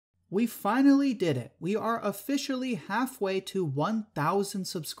We finally did it. We are officially halfway to 1,000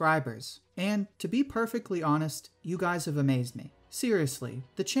 subscribers. And to be perfectly honest, you guys have amazed me. Seriously,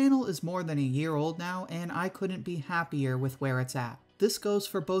 the channel is more than a year old now, and I couldn't be happier with where it's at. This goes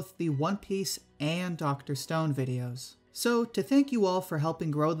for both the One Piece and Dr. Stone videos. So, to thank you all for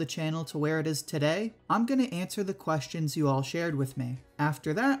helping grow the channel to where it is today, I'm gonna answer the questions you all shared with me.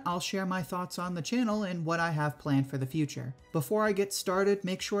 After that, I'll share my thoughts on the channel and what I have planned for the future. Before I get started,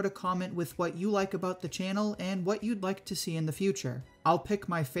 make sure to comment with what you like about the channel and what you'd like to see in the future. I'll pick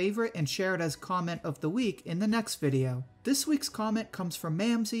my favorite and share it as comment of the week in the next video. This week's comment comes from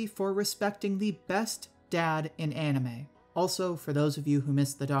Mamsie for respecting the best dad in anime. Also, for those of you who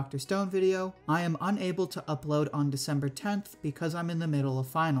missed the Dr. Stone video, I am unable to upload on December 10th because I'm in the middle of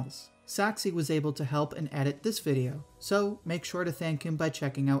finals. Saxii was able to help and edit this video, so make sure to thank him by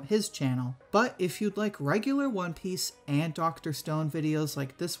checking out his channel. But if you'd like regular One Piece and Dr. Stone videos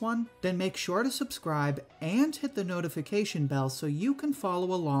like this one, then make sure to subscribe and hit the notification bell so you can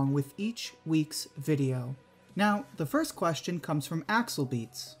follow along with each week's video. Now, the first question comes from Axel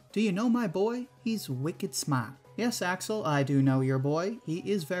Beats. Do you know my boy? He's wicked smart. Yes, Axel, I do know your boy. He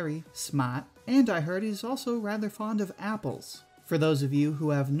is very smart, and I heard he's also rather fond of apples. For those of you who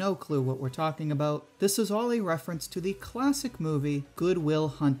have no clue what we're talking about, this is all a reference to the classic movie Good Will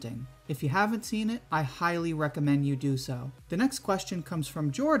Hunting. If you haven't seen it, I highly recommend you do so. The next question comes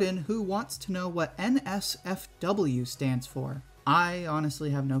from Jordan, who wants to know what NSFW stands for. I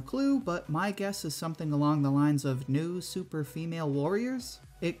honestly have no clue, but my guess is something along the lines of New Super Female Warriors?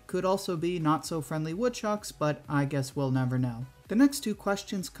 It could also be Not So Friendly Woodchucks, but I guess we'll never know. The next two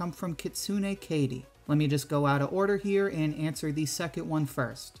questions come from Kitsune Katie. Let me just go out of order here and answer the second one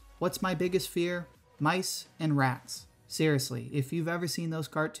first. What's my biggest fear? Mice and rats. Seriously, if you've ever seen those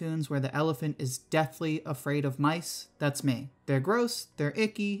cartoons where the elephant is deathly afraid of mice, that's me. They're gross, they're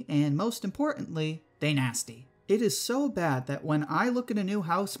icky, and most importantly, they nasty. It is so bad that when I look at a new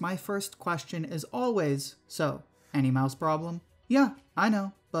house, my first question is always, so, any mouse problem? Yeah, I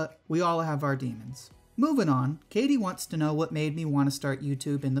know, but we all have our demons. Moving on, Katie wants to know what made me want to start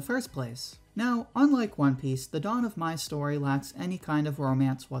YouTube in the first place. Now, unlike One Piece, the dawn of my story lacks any kind of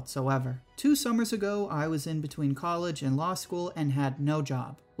romance whatsoever. 2 summers ago, I was in between college and law school and had no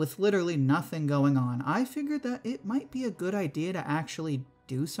job. With literally nothing going on, I figured that it might be a good idea to actually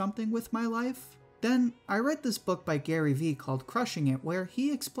do something with my life. Then, I read this book by Gary Vee called Crushing It, where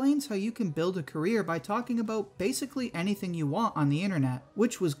he explains how you can build a career by talking about basically anything you want on the internet,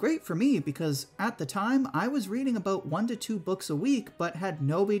 which was great for me because at the time, I was reading about 1 to 2 books a week but had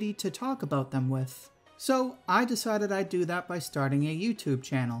nobody to talk about them with. So, I decided I'd do that by starting a YouTube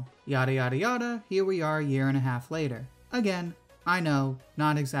channel. Yada yada yada, here we are a year and a half later. Again, I know,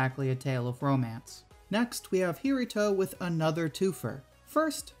 not exactly a tale of romance. Next, we have Hirito with another twofer.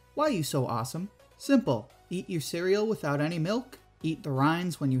 First, why you so awesome? Simple. Eat your cereal without any milk, eat the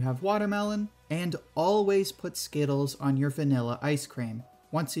rinds when you have watermelon, and always put Skittles on your vanilla ice cream.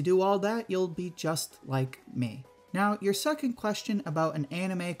 Once you do all that, you'll be just like me. Now, your second question about an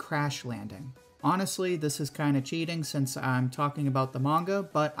anime crash landing. Honestly, this is kinda cheating since I'm talking about the manga,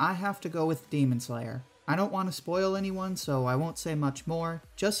 but I have to go with Demon Slayer. I don't want to spoil anyone, so I won't say much more.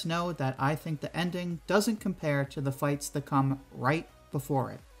 Just know that I think the ending doesn't compare to the fights that come right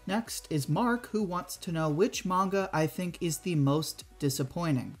before it. Next is Mark, who wants to know which manga I think is the most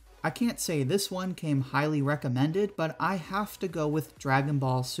disappointing. I can't say this one came highly recommended, but I have to go with Dragon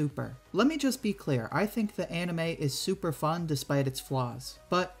Ball Super. Let me just be clear, I think the anime is super fun despite its flaws.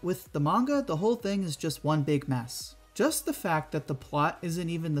 But with the manga, the whole thing is just one big mess. Just the fact that the plot isn't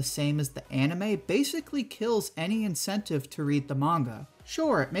even the same as the anime basically kills any incentive to read the manga.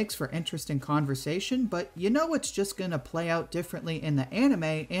 Sure, it makes for interesting conversation, but you know it's just gonna play out differently in the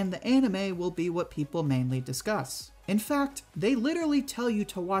anime, and the anime will be what people mainly discuss. In fact, they literally tell you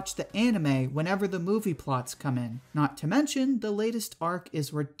to watch the anime whenever the movie plots come in. Not to mention, the latest arc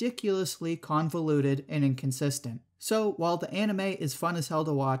is ridiculously convoluted and inconsistent. So, while the anime is fun as hell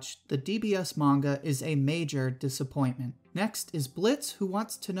to watch, the DBS manga is a major disappointment. Next is Blitz, who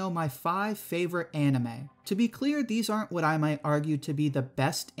wants to know my 5 favorite anime. To be clear, these aren't what I might argue to be the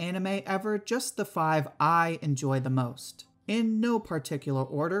best anime ever, just the 5 I enjoy the most. In no particular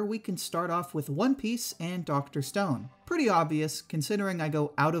order, we can start off with One Piece and Dr. Stone. Pretty obvious, considering I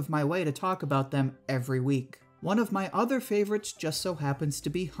go out of my way to talk about them every week. One of my other favorites just so happens to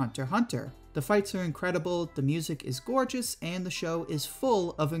be Hunter x Hunter. The fights are incredible, the music is gorgeous, and the show is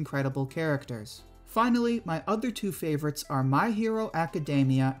full of incredible characters. Finally, my other 2 favorites are My Hero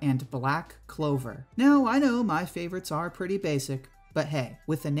Academia and Black Clover. Now, I know my favorites are pretty basic, but hey,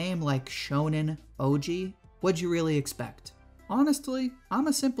 with a name like Shonen Ouji, what'd you really expect? Honestly, I'm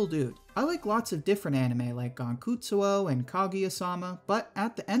a simple dude. I like lots of different anime like Gankutsuo and Kaguya-sama, but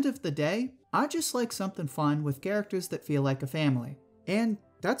at the end of the day, I just like something fun with characters that feel like a family. And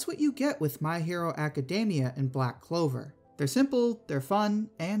that's what you get with My Hero Academia and Black Clover. They're simple, they're fun,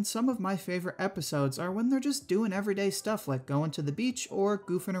 and some of my favorite episodes are when they're just doing everyday stuff like going to the beach or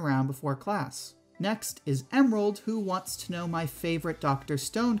goofing around before class. Next is Emerald, who wants to know my favorite Dr.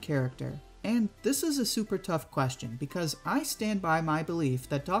 Stone character. And this is a super tough question because I stand by my belief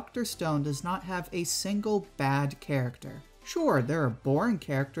that Dr. Stone does not have a single bad character. Sure, there are boring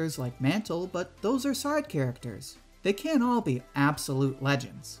characters like Mantle, but those are side characters. They can't all be absolute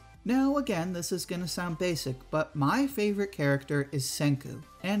legends. Now again, this is gonna sound basic, but my favorite character is Senku,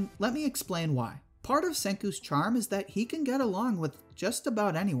 and let me explain why. Part of Senku's charm is that he can get along with just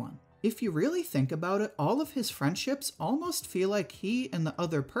about anyone. If you really think about it, all of his friendships almost feel like he and the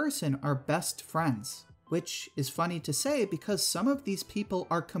other person are best friends. Which is funny to say because some of these people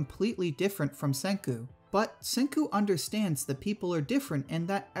are completely different from Senku. But Senku understands that people are different and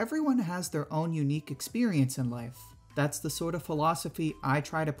that everyone has their own unique experience in life. That's the sort of philosophy I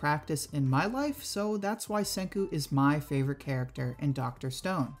try to practice in my life, so that's why Senku is my favorite character in Dr.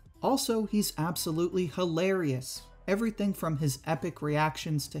 Stone. Also, he's absolutely hilarious. Everything from his epic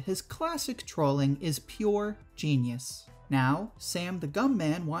reactions to his classic trolling is pure genius. Now, Sam the Gum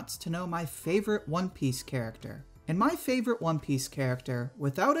Man wants to know my favorite One Piece character. And my favorite One Piece character,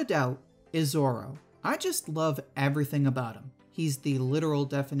 without a doubt, is Zoro. I just love everything about him. He's the literal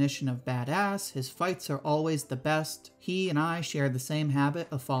definition of badass, his fights are always the best, he and I share the same habit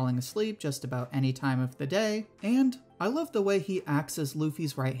of falling asleep just about any time of the day, and I love the way he acts as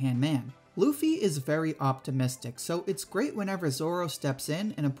Luffy's right-hand man. Luffy is very optimistic, so it's great whenever Zoro steps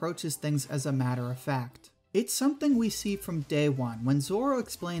in and approaches things as a matter of fact. It's something we see from day one when Zoro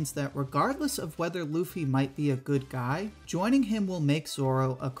explains that regardless of whether Luffy might be a good guy, joining him will make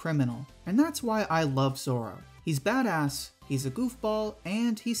Zoro a criminal. And that's why I love Zoro. He's badass, he's a goofball,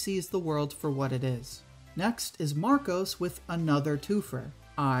 and he sees the world for what it is. Next is Marcos with another twofer.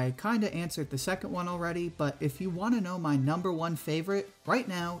 I kinda answered the second one already, but if you want to know my number one favorite, right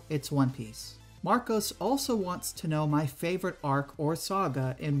now it's One Piece. Marcos also wants to know my favorite arc or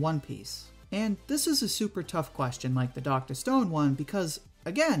saga in One Piece. And this is a super tough question like the Dr. Stone one because,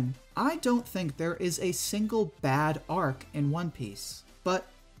 again, I don't think there is a single bad arc in One Piece. But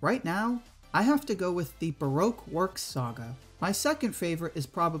right now, I have to go with the Baroque Works saga. My second favorite is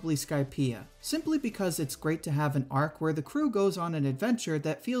probably Skypiea, simply because it's great to have an arc where the crew goes on an adventure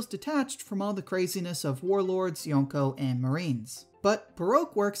that feels detached from all the craziness of warlords, Yonko, and marines. But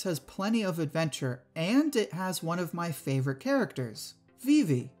Baroque Works has plenty of adventure, and it has one of my favorite characters,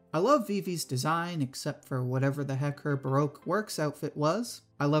 Vivi. I love Vivi's design, except for whatever the heck her Baroque Works outfit was.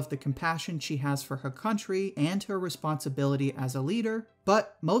 I love the compassion she has for her country and her responsibility as a leader.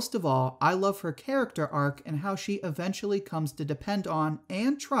 But most of all, I love her character arc and how she eventually comes to depend on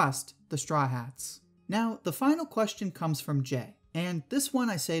and trust the Straw Hats. Now, the final question comes from Jay. And this one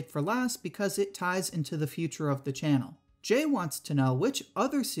I saved for last because it ties into the future of the channel. Jay wants to know which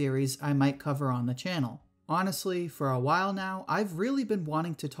other series I might cover on the channel. Honestly, for a while now, I've really been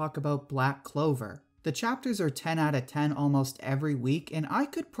wanting to talk about Black Clover. The chapters are 10 out of 10 almost every week, and I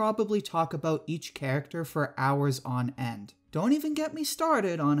could probably talk about each character for hours on end. Don't even get me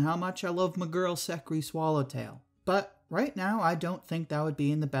started on how much I love my girl Saxii Swallowtail. But right now, I don't think that would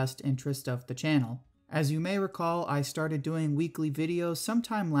be in the best interest of the channel. As you may recall, I started doing weekly videos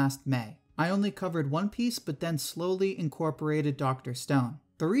sometime last May. I only covered One Piece, but then slowly incorporated Dr. Stone.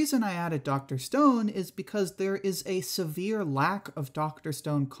 The reason I added Dr. Stone is because there is a severe lack of Dr.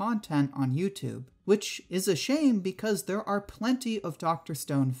 Stone content on YouTube, which is a shame because there are plenty of Dr.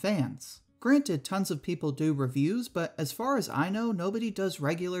 Stone fans. Granted, tons of people do reviews, but as far as I know, nobody does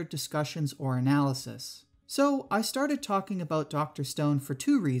regular discussions or analysis. So I started talking about Dr. Stone for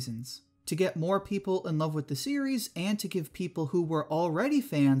two reasons. To get more people in love with the series, and to give people who were already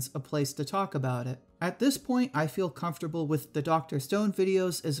fans a place to talk about it. At this point, I feel comfortable with the Dr. Stone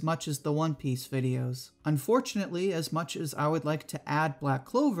videos as much as the One Piece videos. Unfortunately, as much as I would like to add Black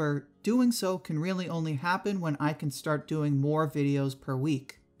Clover, doing so can really only happen when I can start doing more videos per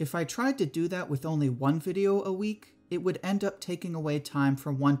week. If I tried to do that with only one video a week, it would end up taking away time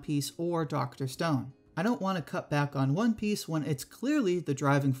from One Piece or Dr. Stone. I don't want to cut back on One Piece when it's clearly the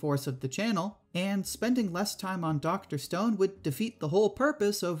driving force of the channel, and spending less time on Dr. Stone would defeat the whole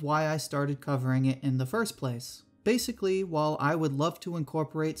purpose of why I started covering it in the first place. Basically, while I would love to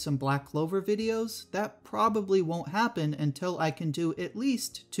incorporate some Black Clover videos, that probably won't happen until I can do at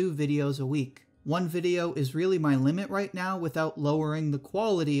least 2 videos a week. One video is really my limit right now without lowering the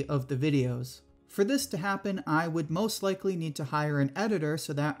quality of the videos. For this to happen, I would most likely need to hire an editor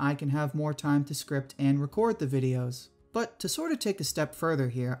so that I can have more time to script and record the videos. But to sort of take a step further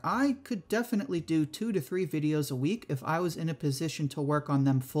here, I could definitely do 2 to 3 videos a week if I was in a position to work on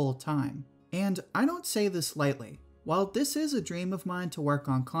them full time. And I don't say this lightly. While this is a dream of mine to work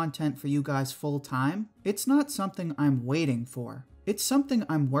on content for you guys full time, it's not something I'm waiting for. It's something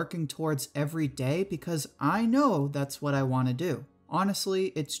I'm working towards every day because I know that's what I want to do.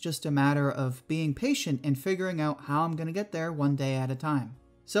 Honestly, it's just a matter of being patient and figuring out how I'm going to get there one day at a time.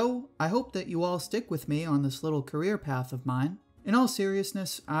 So, I hope that you all stick with me on this little career path of mine. In all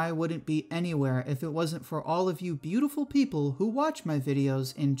seriousness, I wouldn't be anywhere if it wasn't for all of you beautiful people who watch my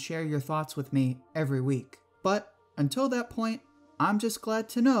videos and share your thoughts with me every week. But until that point, I'm just glad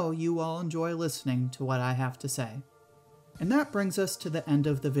to know you all enjoy listening to what I have to say. And that brings us to the end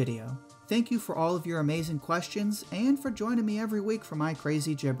of the video. Thank you for all of your amazing questions and for joining me every week for my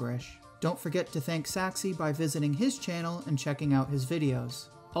crazy gibberish. Don't forget to thank Saxii by visiting his channel and checking out his videos.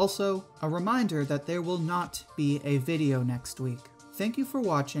 Also, a reminder that there will not be a video next week. Thank you for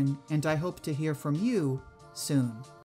watching, and I hope to hear from you soon.